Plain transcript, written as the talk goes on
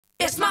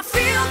It's my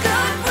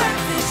feel-good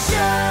breakfast show.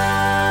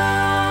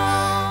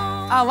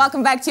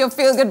 Welcome back to your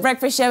Feel Good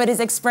Breakfast Show. It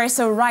is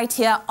Expresso right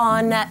here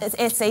on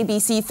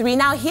SABC3.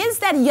 Now, here's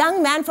that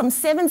young man from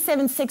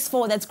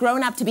 7764 that's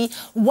grown up to be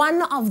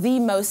one of the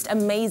most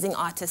amazing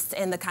artists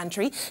in the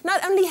country.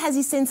 Not only has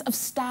his sense of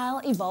style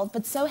evolved,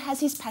 but so has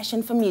his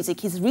passion for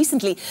music. He's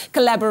recently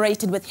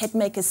collaborated with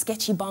hitmaker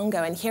Sketchy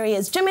Bongo, and here he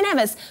is, Jimmy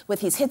Nevis,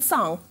 with his hit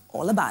song,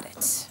 All About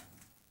It.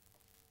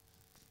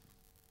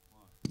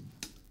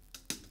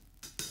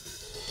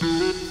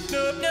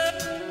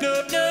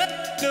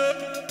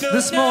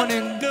 This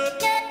morning,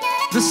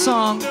 this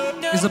song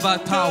is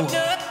about power.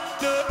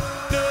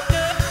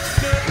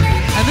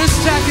 And this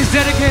track is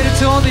dedicated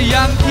to all the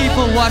young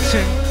people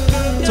watching,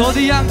 to all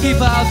the young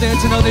people out there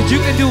to know that you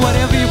can do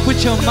whatever you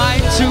put your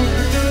mind to,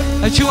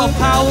 that you are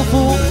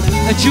powerful,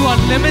 that you are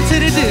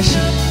limited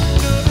edition.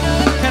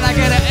 Can I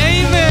get an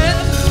amen?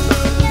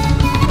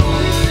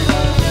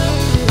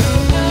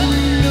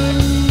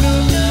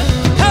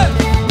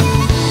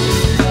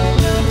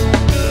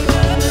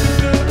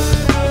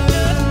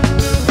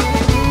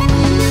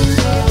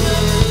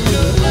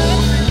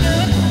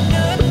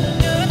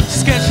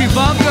 Sketchy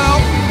Bongo.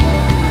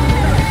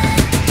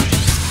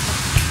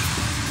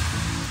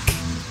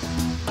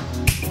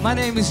 My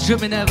name is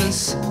Jimmy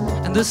Nevis,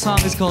 and this song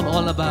is called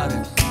All About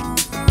It.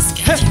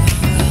 Hey.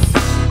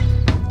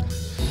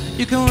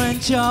 You can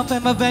rent your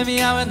pen, but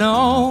baby, I'm an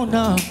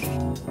owner.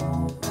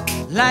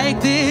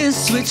 Like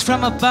this, switch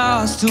from a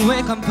boss to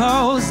a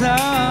composer.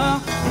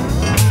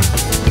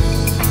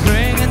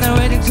 Bringing the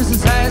rating to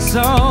society,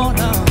 so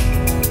no.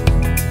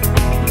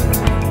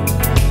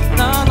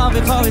 No,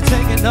 before we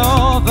take it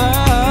over.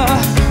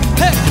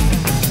 Hey!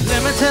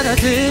 Limited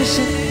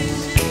edition,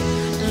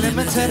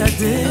 limited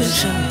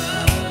edition.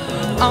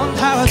 On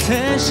power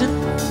attention,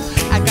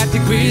 I got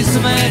degrees to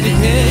my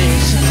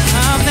education.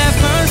 I'm that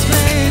first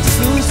play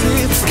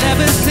exclusive,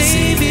 never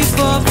seen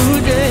before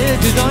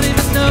booted. You don't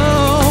even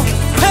know.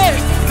 Hey!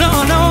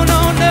 No, no,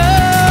 no, no.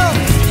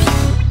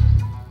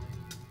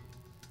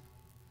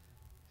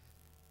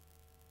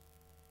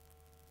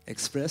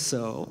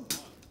 Expresso.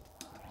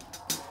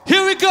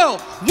 Here we go.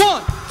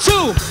 1,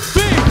 2,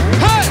 3,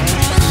 hey!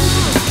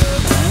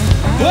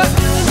 What?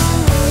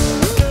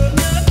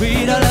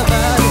 Read all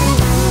about it.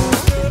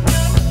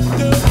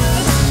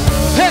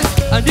 Hey!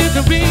 And you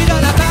can read all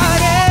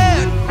about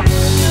it.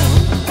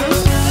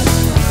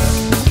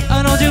 I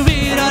know you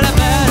read all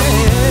about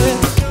it.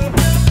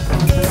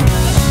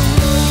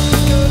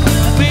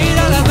 Read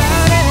all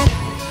about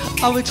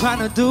it. All we're trying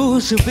to do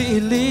should be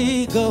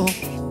illegal.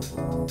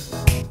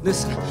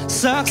 Listen,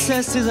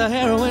 success is a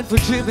heroin for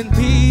driven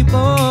people.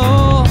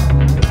 Oh,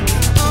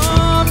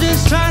 I'm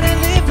just trying to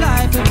live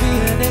life and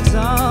be an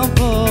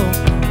example.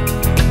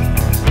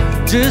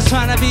 Just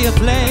trying to be a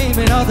flame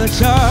in all the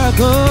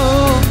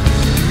charcoal.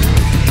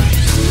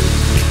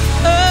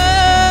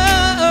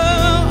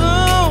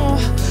 Oh,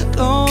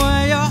 don't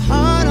wear your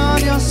heart on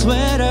your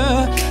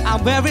sweater.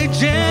 I'm wearing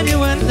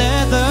genuine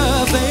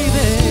leather,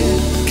 baby.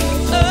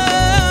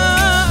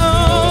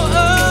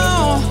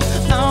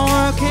 I'm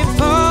working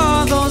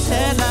for those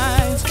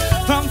headlines,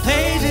 front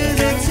pages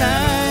and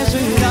times,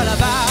 read all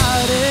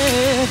about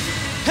it.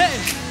 Hey,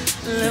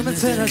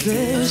 limited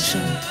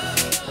edition,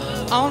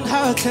 on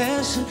her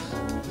attention.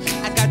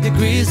 I got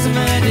degrees in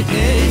my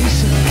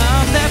education.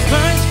 I'm that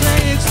first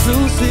play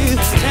exclusive,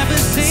 never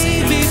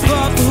seen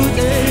before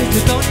booted.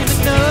 You don't even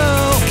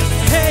know.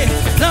 Hey,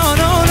 no,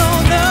 no,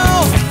 no, no,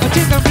 but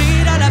you can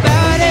read all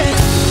about it.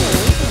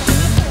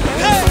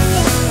 Hey,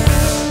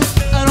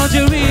 don't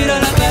you read all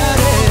about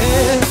it?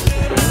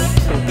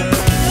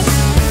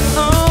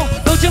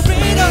 Don't you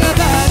read all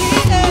about it?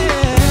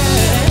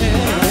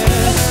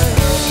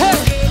 Hey,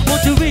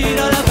 won't you read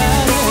all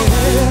about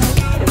it?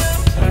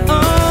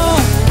 Oh,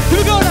 here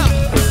we go now.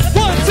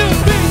 1, 2,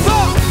 3,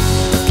 4.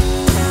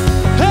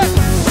 Hey,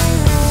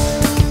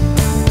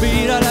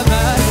 read all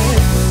about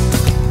it.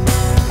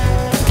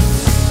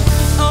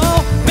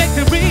 Oh, make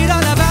me read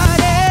all about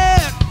it.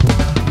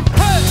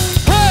 Hey,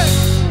 hey.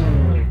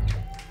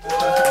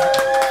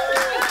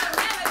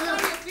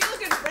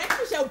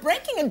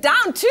 Breaking it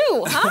down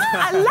too, huh?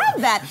 I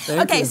love that.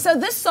 Okay, so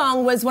this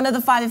song was one of the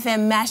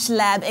 5FM MASH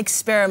Lab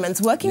experiments,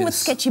 working with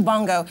Sketchy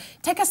Bongo.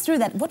 Take us through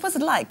that. What was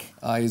it like?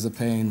 He's a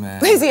pain,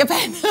 man. Is he a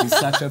pain? He's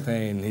such a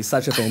pain. He's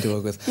such a pain to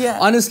work with. Yeah.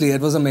 Honestly, it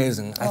was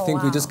amazing. I think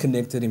wow. we just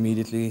connected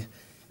immediately,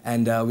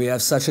 and we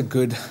have such a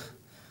good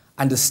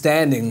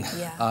understanding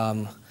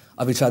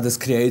of each other's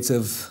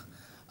creative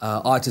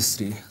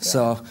artistry. Yeah.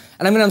 So,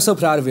 and I mean, I'm so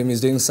proud of him.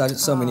 He's doing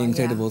so many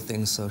incredible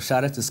things. So,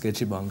 shout out to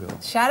Sketchy Bongo.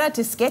 Shout out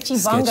to Sketchy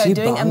Bongo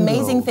doing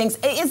amazing things.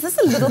 Is this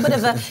a little bit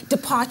of a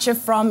departure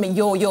from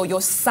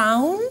your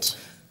sound?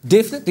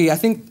 Definitely. I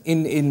think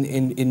in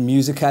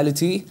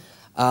musicality,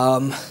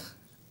 but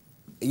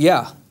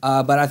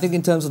I think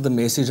in terms of the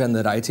message and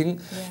the writing,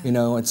 you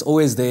know, it's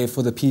always there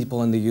for the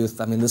people and the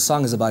youth. I mean, this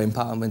song is about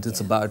empowerment. It's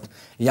about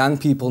young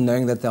people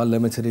knowing that they're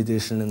limited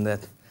edition and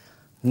that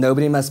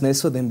nobody must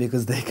mess with them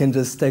because they can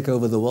just take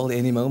over the world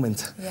any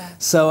moment. Yeah.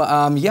 So,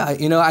 yeah,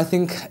 you know, I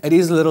think it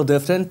is a little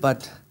different,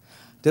 but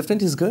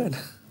Different is good.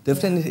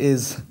 Different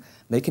is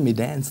making me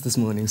dance this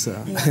morning, so.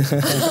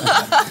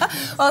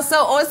 Well,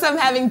 so awesome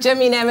having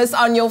Jimmy Nevis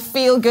on your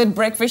Feel Good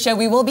Breakfast Show.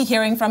 We will be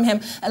hearing from him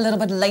a little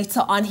bit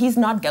later on. He's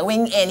not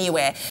going anywhere.